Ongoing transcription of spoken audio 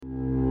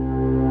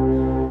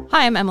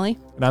Hi, I'm Emily.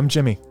 And I'm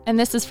Jimmy. And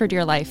this is For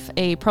Dear Life,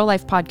 a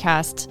pro-life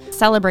podcast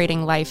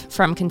celebrating life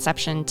from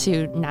conception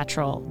to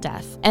natural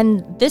death.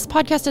 And this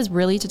podcast is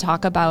really to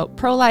talk about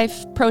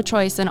pro-life,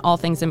 pro-choice, and all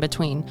things in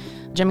between.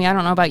 Jimmy, I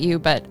don't know about you,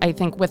 but I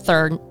think with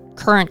our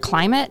current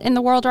climate in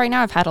the world right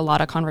now, I've had a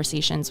lot of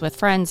conversations with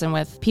friends and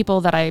with people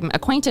that I'm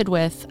acquainted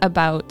with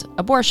about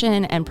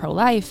abortion and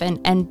pro-life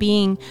and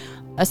being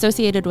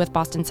associated with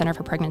Boston Center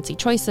for Pregnancy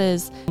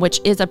Choices, which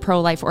is a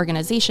pro-life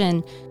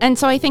organization. And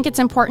so I think it's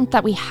important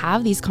that we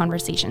have these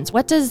conversations.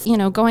 What does,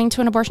 going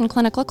to an abortion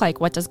clinic look like?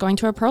 What does going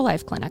to a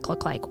pro-life clinic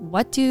look like?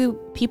 What do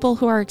people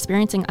who are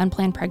experiencing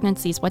unplanned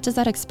pregnancies, what does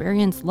that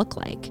experience look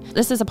like?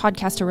 This is a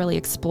podcast to really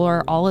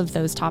explore all of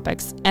those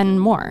topics and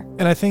more.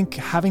 And I think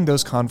having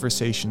those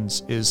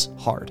conversations is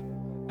hard,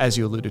 as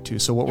you alluded to.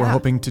 So what we're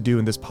hoping to do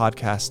in this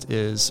podcast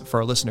is,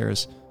 for our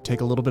listeners,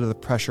 take a little bit of the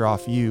pressure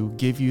off you,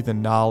 give you the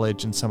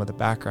knowledge and some of the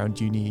background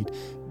you need,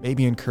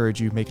 maybe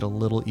encourage you, make it a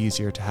little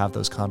easier to have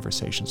those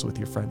conversations with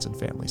your friends and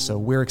family. So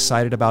we're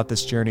excited about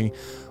this journey.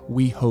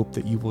 We hope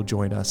that you will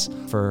join us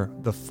for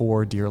the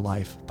For Dear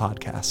Life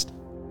podcast.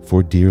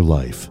 For Dear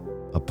Life,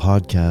 a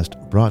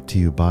podcast brought to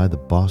you by the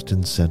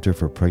Boston Center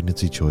for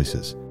Pregnancy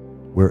Choices,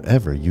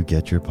 wherever you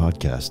get your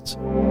podcasts.